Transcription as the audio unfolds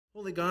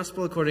Holy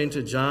Gospel according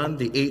to John,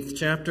 the 8th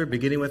chapter,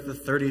 beginning with the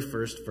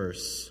 31st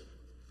verse.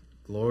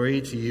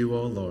 Glory to you,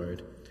 O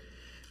Lord.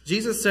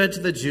 Jesus said to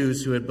the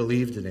Jews who had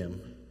believed in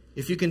him,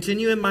 "If you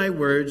continue in my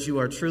words, you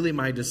are truly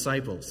my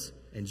disciples,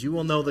 and you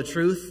will know the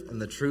truth, and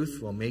the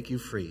truth will make you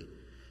free."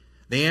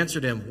 They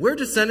answered him, "We're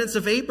descendants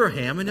of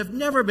Abraham and have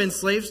never been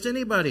slaves to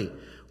anybody.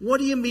 What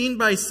do you mean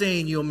by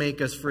saying you'll make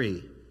us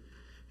free?"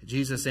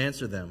 Jesus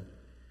answered them,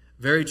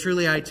 "Very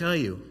truly I tell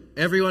you,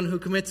 everyone who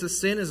commits a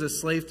sin is a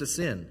slave to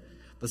sin.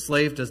 The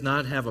slave does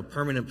not have a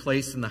permanent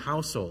place in the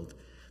household.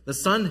 The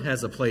son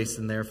has a place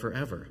in there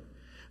forever.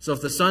 So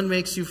if the Son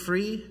makes you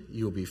free,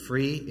 you will be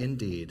free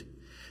indeed."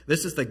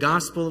 This is the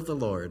gospel of the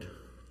Lord.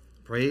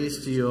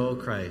 Praise to you, O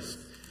Christ.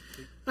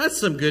 That's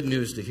some good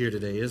news to hear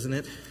today, isn't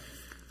it?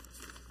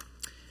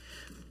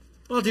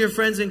 Well, dear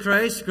friends in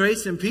Christ,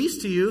 grace and peace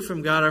to you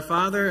from God our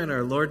Father and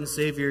our Lord and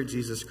Savior,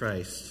 Jesus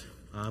Christ.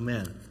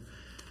 Amen.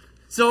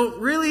 So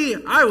really,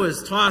 I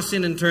was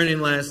tossing and turning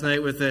last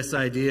night with this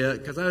idea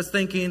because I was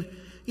thinking,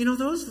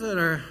 those that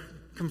are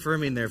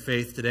confirming their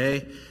faith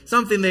today,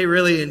 something they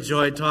really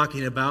enjoyed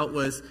talking about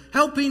was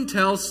helping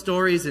tell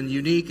stories in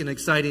unique and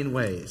exciting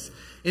ways.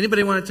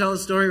 Anybody want to tell a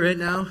story right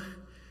now?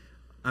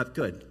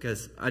 Good,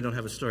 because I don't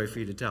have a story for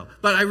you to tell.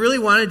 But I really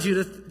wanted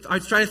you to, I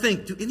was trying to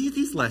think, do any of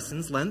these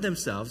lessons lend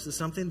themselves to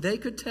something they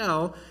could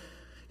tell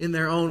in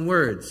their own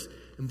words?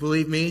 And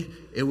believe me,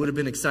 it would have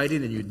been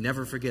exciting and you'd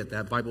never forget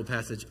that Bible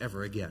passage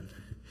ever again.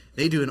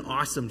 They do an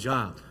awesome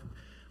job.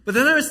 But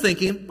then I was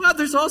thinking, well,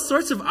 there's all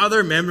sorts of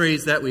other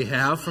memories that we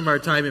have from our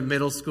time in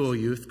middle school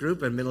youth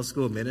group and middle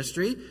school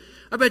ministry.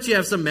 I bet you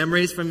have some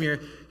memories from your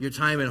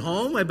time at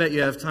home. I bet you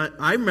have time.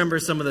 I remember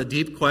some of the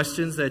deep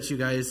questions that you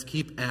guys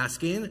keep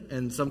asking.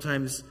 And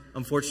sometimes,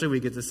 unfortunately, we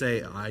get to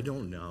say, "I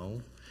don't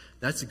know."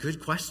 That's a good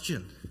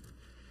question.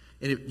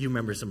 And you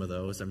remember some of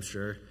those, I'm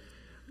sure.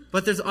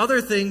 But there's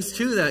other things,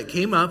 too, that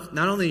came up,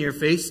 not only in your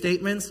faith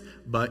statements,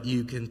 but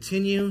you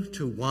continue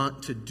to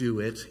want to do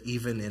it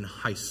even in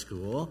high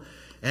school.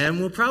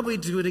 And we'll probably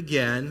do it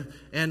again.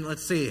 And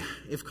let's see,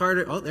 if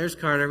Carter, there's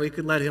Carter. We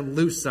could let him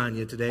loose on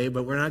you today,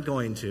 but we're not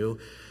going to.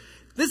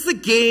 This is a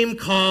game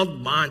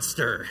called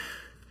Monster.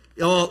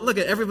 Oh, look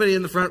at everybody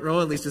in the front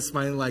row, at least is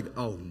smiling like,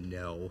 oh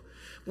no.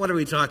 What are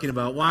we talking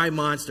about? Why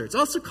Monster? It's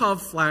also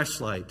called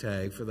flashlight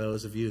tag, for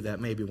those of you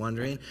that may be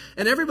wondering.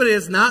 And everybody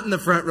that's not in the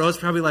front row is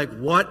probably like,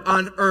 what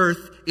on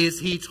earth is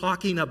he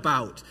talking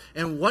about?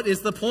 And what is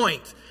the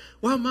point?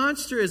 Well,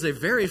 Monster is a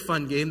very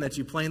fun game that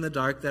you play in the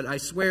dark that I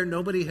swear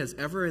nobody has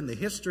ever in the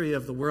history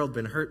of the world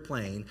been hurt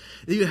playing.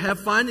 You have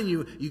fun and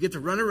you get to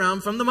run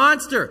around from the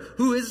monster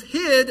who has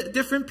hid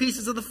different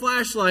pieces of the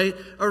flashlight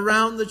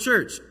around the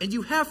church. And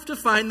you have to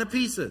find the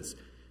pieces.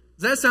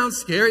 Does that sound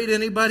scary to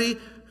anybody?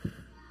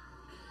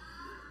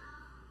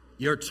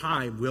 Your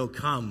time will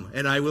come,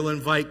 and I will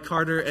invite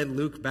Carter and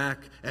Luke back,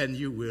 and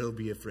you will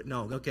be afraid.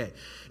 No, okay.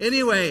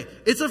 Anyway,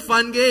 it's a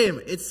fun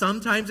game.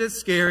 Sometimes it's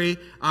scary.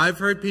 I've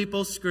heard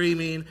people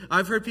screaming.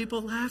 I've heard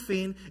people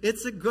laughing.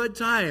 It's a good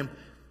time,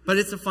 but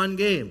it's a fun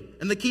game.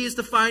 And the key is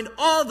to find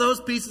all those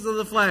pieces of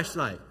the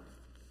flashlight.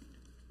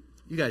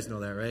 You guys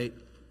know that, right?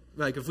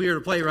 Like if we were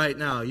to play right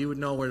now, you would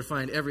know where to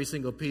find every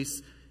single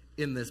piece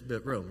in this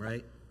room,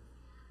 right?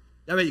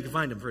 I bet you can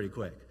find them pretty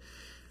quick.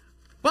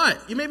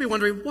 But you may be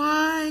wondering,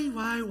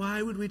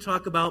 why would we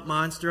talk about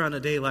Monster on a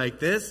day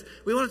like this?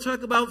 We want to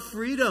talk about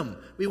freedom.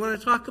 We want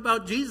to talk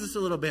about Jesus a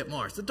little bit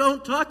more. So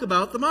don't talk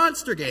about the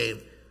Monster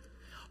game.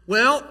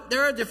 Well,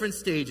 there are different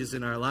stages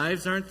in our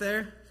lives, aren't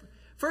there?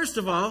 First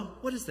of all,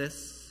 what is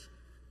this?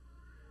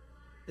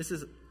 This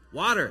is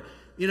water.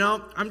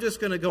 I'm just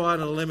going to go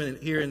out on a limb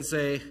here and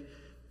say,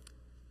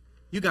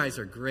 you guys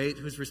are great.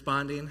 Who's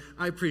responding?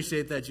 I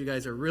appreciate that you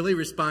guys are really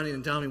responding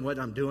and telling me what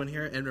I'm doing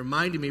here and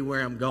reminding me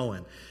where I'm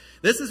going.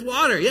 This is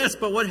water, yes,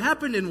 but what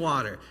happened in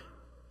water?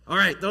 All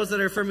right, those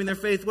that are affirming their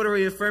faith, what are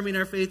we affirming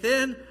our faith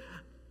in?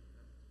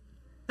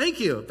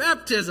 Thank you.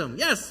 Baptism.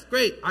 Yes,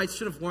 great. I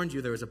should have warned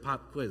you there was a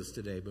pop quiz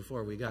today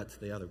before we got to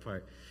the other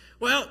part.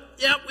 Well,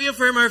 yeah, we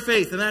affirm our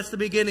faith, and that's the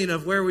beginning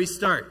of where we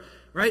start,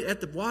 right? At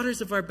the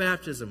waters of our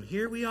baptism.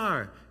 Here we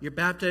are. You're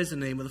baptized in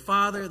the name of the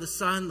Father, the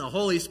Son, the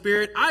Holy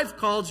Spirit. I've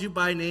called you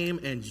by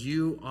name, and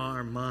you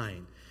are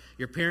mine.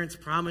 Your parents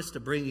promised to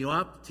bring you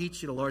up,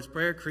 teach you the Lord's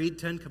Prayer, Creed,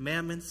 10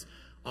 Commandments,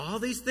 all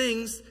these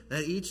things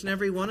that each and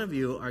every one of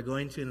you are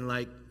going to, in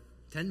like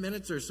 10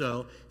 minutes or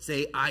so,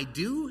 say, I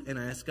do, and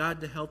I ask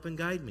God to help and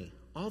guide me.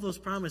 All those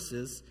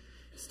promises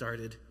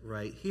started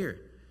right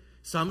here.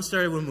 Some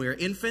started when we were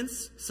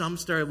infants, some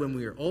started when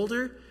we were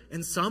older,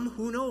 and some,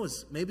 who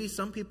knows, maybe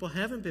some people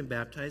haven't been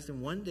baptized, and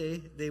one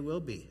day they will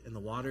be, and the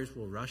waters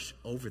will rush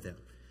over them.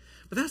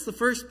 But that's the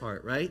first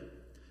part, right?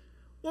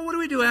 Well, what do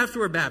we do after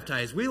we're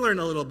baptized? We learn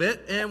a little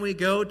bit, and we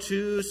go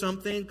to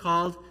something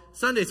called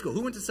Sunday school.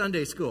 Who went to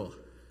Sunday school?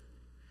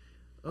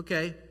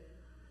 Okay.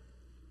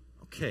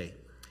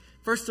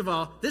 First of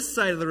all, this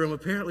side of the room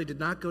apparently did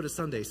not go to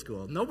Sunday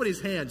school.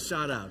 Nobody's hand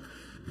shot up.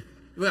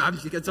 Well,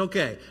 it's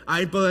okay.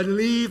 I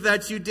believe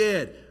that you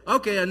did.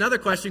 Okay, another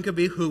question could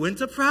be, who went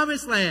to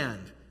Promised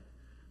Land?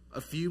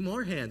 A few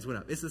more hands went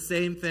up. It's the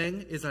same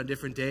thing. It's on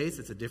different days.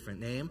 It's a different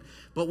name.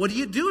 But what do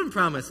you do in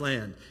Promised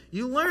Land?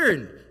 You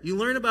learn. You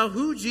learn about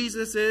who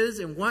Jesus is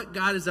and what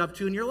God is up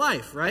to in your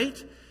life,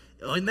 right?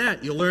 In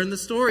that, you learn the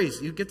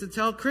stories. You get to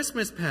tell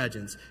Christmas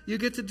pageants. You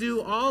get to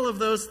do all of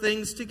those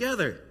things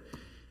together.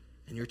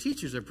 And your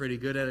teachers are pretty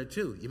good at it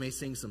too. You may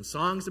sing some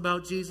songs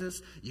about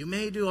Jesus. You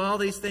may do all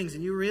these things,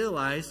 and you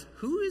realize,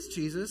 who is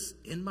Jesus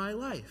in my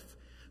life?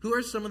 Who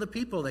are some of the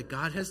people that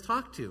God has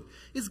talked to?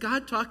 Is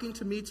God talking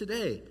to me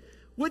today?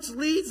 Which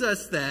leads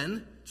us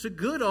then to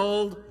good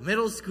old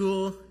middle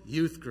school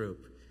youth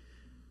group.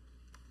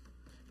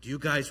 Do you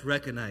guys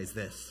recognize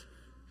this?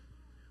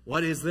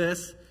 What is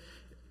this?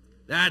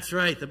 That's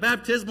right, the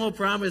baptismal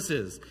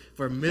promises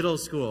for middle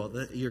school.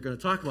 You're going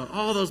to talk about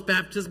all those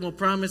baptismal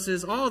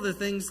promises, all the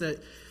things that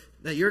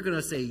you're going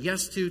to say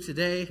yes to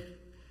today.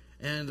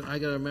 And I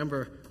got to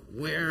remember,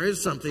 where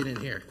is something in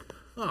here?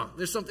 Oh,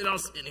 there's something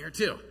else in here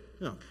too.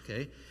 Oh,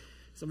 okay.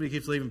 Somebody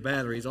keeps leaving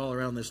batteries all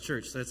around this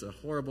church. That's a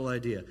horrible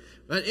idea.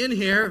 But in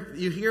here,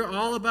 you hear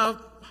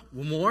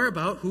more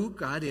about who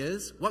God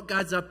is, what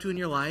God's up to in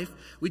your life.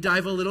 We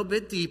dive a little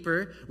bit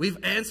deeper.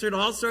 We've answered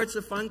all sorts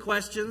of fun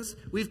questions.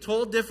 We've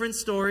told different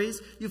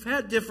stories. You've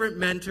had different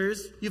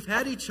mentors. You've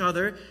had each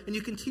other. And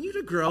you continue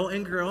to grow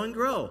and grow and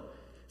grow.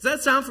 Does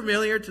that sound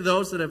familiar to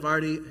those that have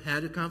already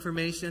had a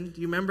confirmation?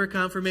 Do you remember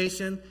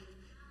confirmation?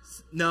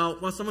 No,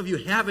 well, some of you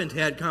haven't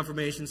had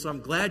confirmation, so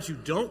I'm glad you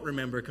don't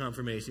remember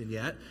confirmation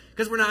yet,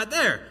 because we're not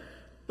there.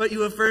 But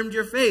you affirmed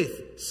your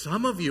faith.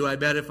 Some of you, I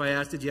bet if I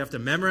asked, did you have to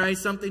memorize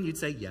something, you'd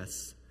say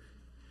yes.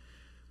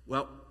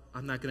 Well,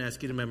 I'm not going to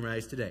ask you to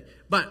memorize today.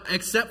 But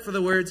except for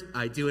the words,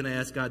 I do, and I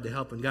ask God to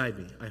help and guide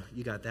me.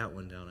 You got that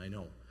one down, I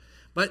know.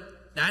 But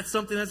that's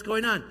something that's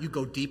going on. You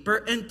go deeper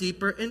and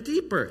deeper and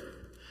deeper.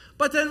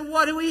 But then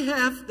what do we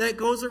have that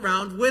goes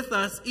around with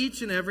us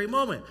each and every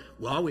moment?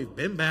 Well, we've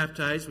been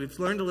baptized. We've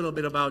learned a little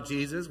bit about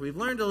Jesus. We've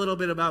learned a little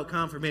bit about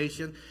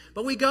confirmation.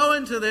 But we go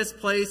into this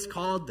place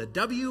called the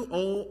W-O-R-L-D,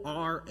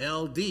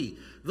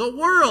 the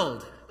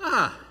world.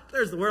 Ah,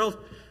 there's the world.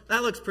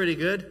 That looks pretty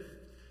good.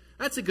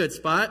 That's a good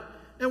spot.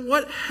 And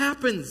what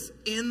happens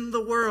in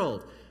the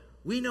world?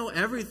 We know a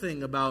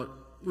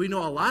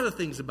lot of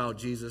things about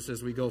Jesus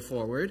as we go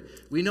forward.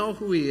 We know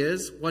who he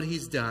is, what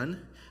he's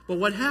done. But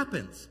what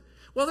happens?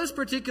 Well, this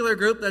particular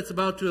group that's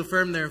about to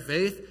affirm their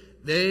faith,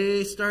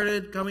 they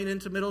started coming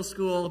into middle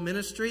school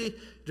ministry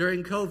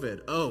during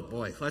COVID. Oh,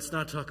 boy, let's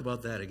not talk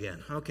about that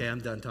again. Okay,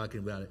 I'm done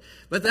talking about it.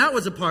 But that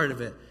was a part of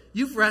it.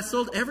 You've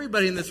wrestled,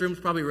 everybody in this room has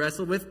probably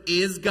wrestled with,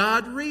 is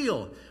God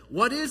real?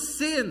 What is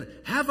sin?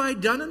 Have I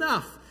done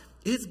enough?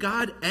 Is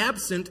God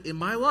absent in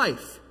my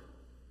life?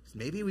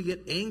 Maybe we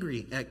get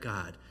angry at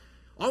God.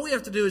 All we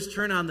have to do is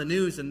turn on the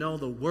news and know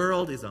the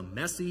world is a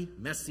messy,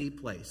 messy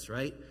place,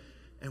 right?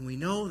 And we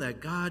know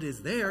that God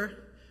is there,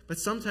 but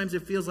sometimes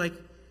it feels like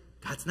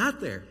God's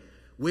not there.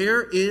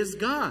 Where is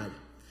God?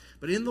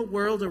 But in the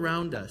world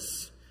around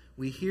us,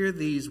 we hear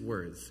these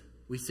words.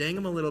 We sang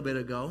them a little bit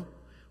ago.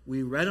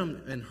 We read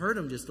them and heard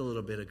them just a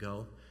little bit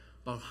ago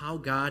about how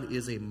God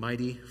is a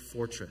mighty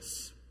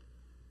fortress.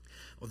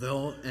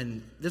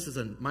 And this is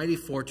a mighty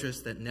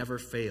fortress that never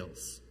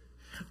fails.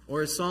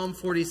 Or as Psalm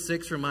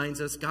 46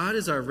 reminds us, God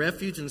is our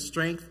refuge and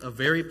strength, a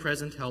very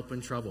present help in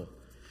trouble.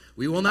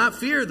 We will not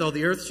fear, though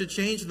the earth should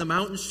change and the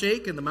mountains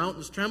shake and the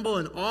mountains tremble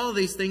and all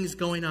these things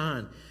going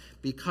on,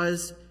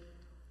 because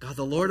God,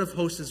 the Lord of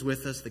hosts, is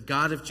with us. The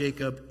God of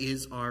Jacob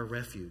is our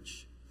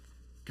refuge.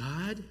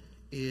 God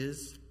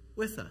is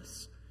with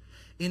us.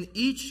 In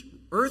each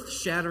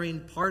earth-shattering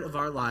part of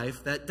our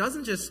life that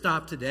doesn't just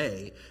stop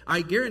today.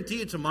 I guarantee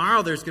you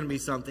tomorrow there's going to be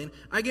something.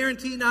 I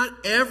guarantee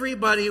not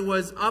everybody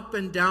was up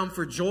and down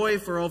for joy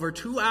for over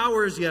 2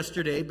 hours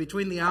yesterday,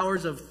 between the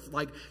hours of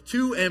like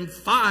 2 and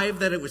 5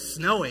 that it was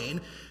snowing.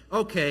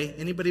 Okay,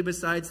 anybody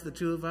besides the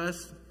two of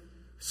us?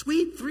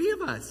 Sweet, 3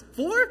 of us.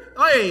 4?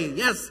 Hey,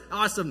 yes,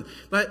 awesome.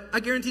 But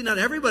I guarantee not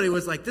everybody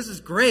was like, this is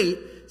great.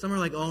 Some are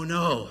like, oh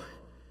no,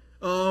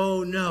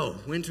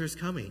 winter's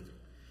coming.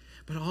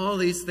 But all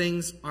these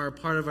things are a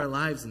part of our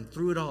lives, and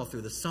through it all,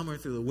 through the summer,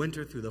 through the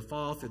winter, through the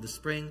fall, through the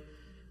spring,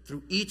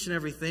 through each and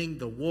everything,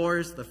 the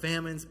wars, the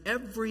famines,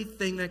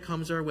 everything that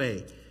comes our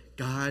way,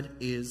 God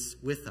is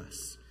with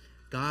us.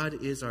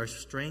 God is our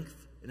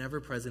strength and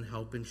ever-present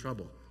help in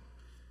trouble.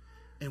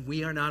 And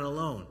we are not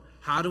alone.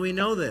 How do we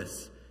know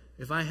this?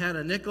 If I had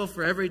a nickel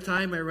for every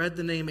time I read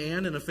the name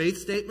Ann in a faith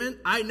statement,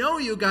 I know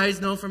you guys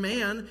know from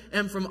Ann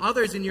and from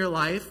others in your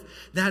life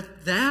that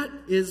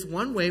is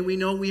one way we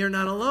know we are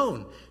not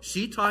alone.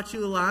 She taught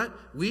you a lot.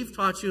 We've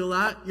taught you a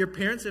lot. Your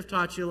parents have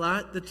taught you a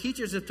lot. The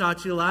teachers have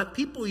taught you a lot.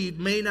 People you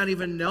may not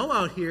even know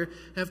out here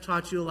have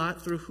taught you a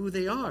lot through who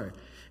they are.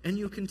 And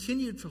you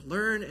continue to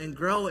learn and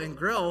grow and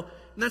grow.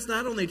 And that's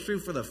not only true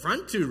for the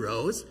front 2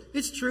 rows,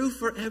 it's true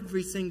for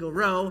every single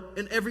row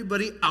and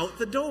everybody out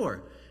the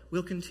door.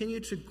 We'll continue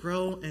to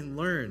grow and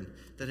learn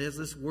that as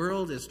this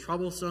world is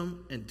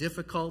troublesome and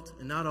difficult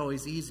and not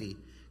always easy,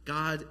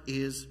 God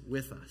is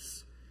with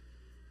us.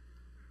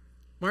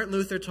 Martin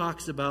Luther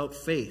talks about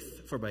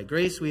faith. For by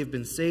grace we have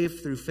been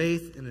saved through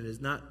faith, and it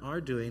is not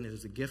our doing, it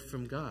is a gift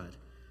from God.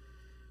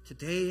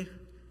 Today,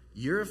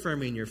 you're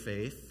affirming your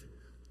faith.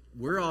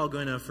 We're all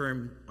going to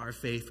affirm our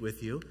faith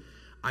with you.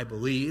 I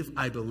believe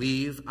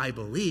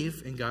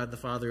in God the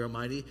Father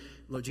Almighty,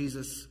 Lord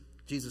Jesus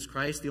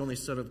Christ, the only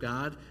Son of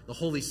God, the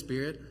Holy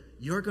Spirit.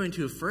 You're going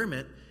to affirm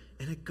it,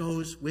 and it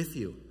goes with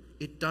you.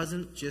 It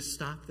doesn't just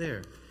stop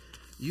there.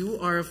 You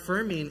are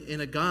affirming in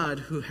a God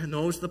who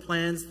knows the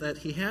plans that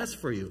he has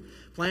for you.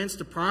 Plans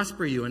to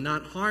prosper you and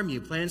not harm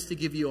you. Plans to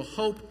give you a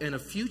hope and a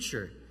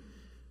future.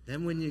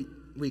 Then when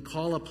we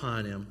call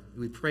upon him,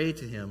 we pray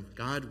to him,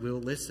 God will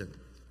listen.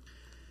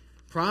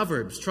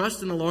 Proverbs,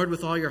 trust in the Lord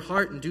with all your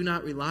heart and do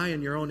not rely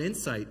on your own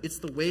insight. It's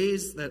the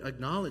ways that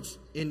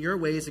in your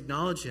ways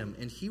acknowledge him,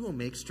 and he will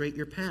make straight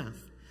your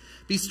path.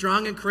 Be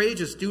strong and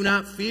courageous. Do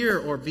not fear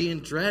or be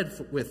in dread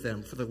with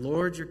them, for the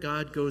Lord your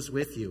God goes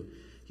with you.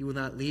 He will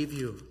not leave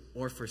you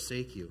or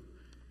forsake you.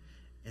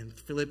 And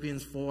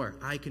Philippians 4,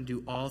 I can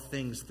do all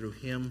things through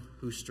him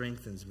who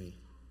strengthens me.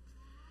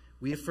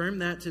 We affirm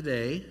that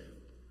today.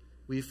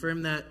 We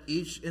affirm that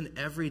each and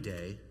every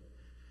day,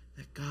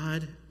 that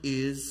God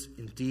is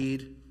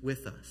indeed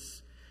with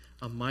us,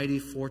 a mighty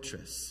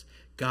fortress.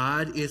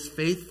 God is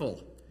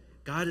faithful.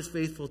 God is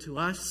faithful to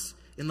us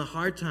in the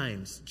hard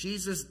times.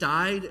 Jesus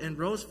died and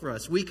rose for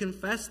us. We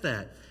confess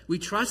that. We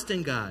trust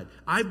in God.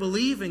 I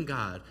believe in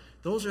God.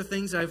 Those are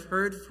things I've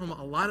heard from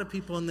a lot of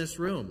people in this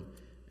room.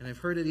 And I've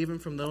heard it even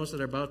from those that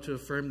are about to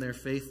affirm their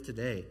faith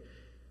today.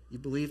 You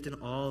believed in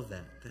all of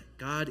that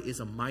God is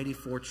a mighty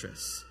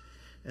fortress.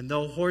 And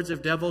though hordes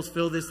of devils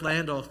fill this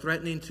land, all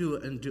threatening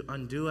to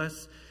undo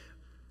us,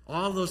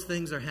 all those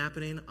things are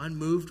happening.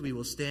 Unmoved we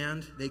will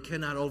stand. They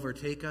cannot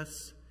overtake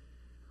us.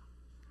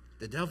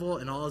 The devil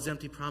and all his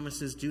empty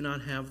promises do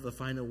not have the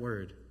final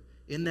word.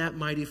 In that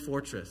mighty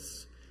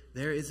fortress,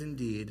 there is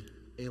indeed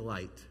a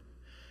light.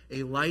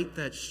 A light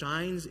that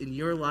shines in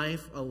your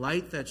life, a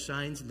light that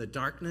shines in the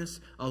darkness,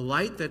 a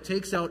light that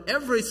takes out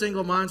every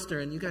single monster.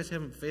 And you guys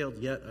haven't failed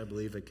yet, I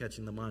believe, at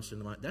catching the monster in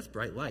the mind. That's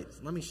bright light.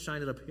 Let me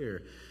shine it up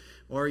here.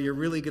 Or you're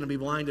really going to be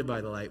blinded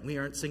by the light. We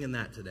aren't singing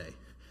that today.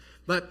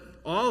 But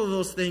all of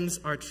those things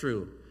are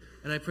true.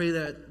 And I pray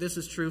that this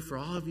is true for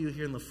all of you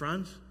here in the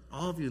front,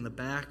 all of you in the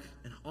back,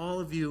 and all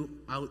of you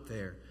out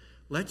there.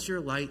 Let your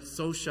light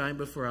so shine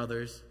before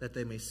others that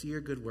they may see your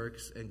good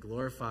works and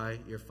glorify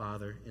your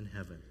Father in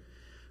heaven.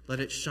 Let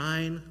it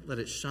shine, let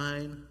it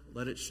shine,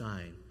 let it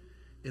shine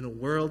in a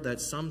world that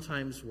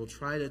sometimes will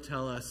try to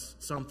tell us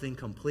something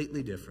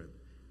completely different.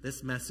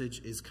 This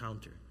message is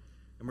counter.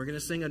 And we're going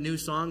to sing a new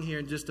song here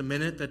in just a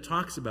minute that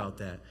talks about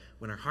that.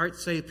 When our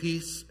hearts say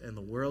peace and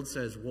the world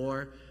says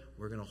war,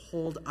 we're going to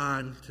hold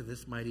on to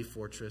this mighty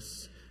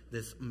fortress,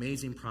 this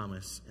amazing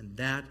promise. And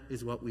that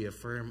is what we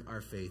affirm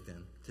our faith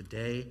in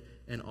today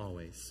and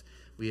always.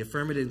 We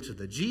affirm it into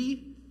the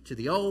G, to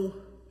the O,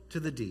 to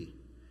the D.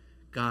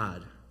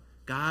 God.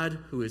 God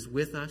who is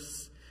with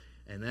us.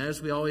 And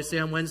as we always say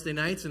on Wednesday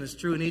nights, and it's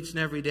true in each and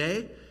every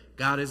day,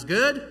 God is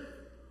good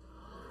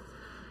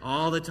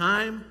all the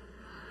time.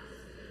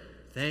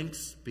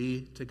 Thanks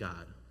be to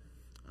God.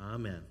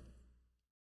 Amen.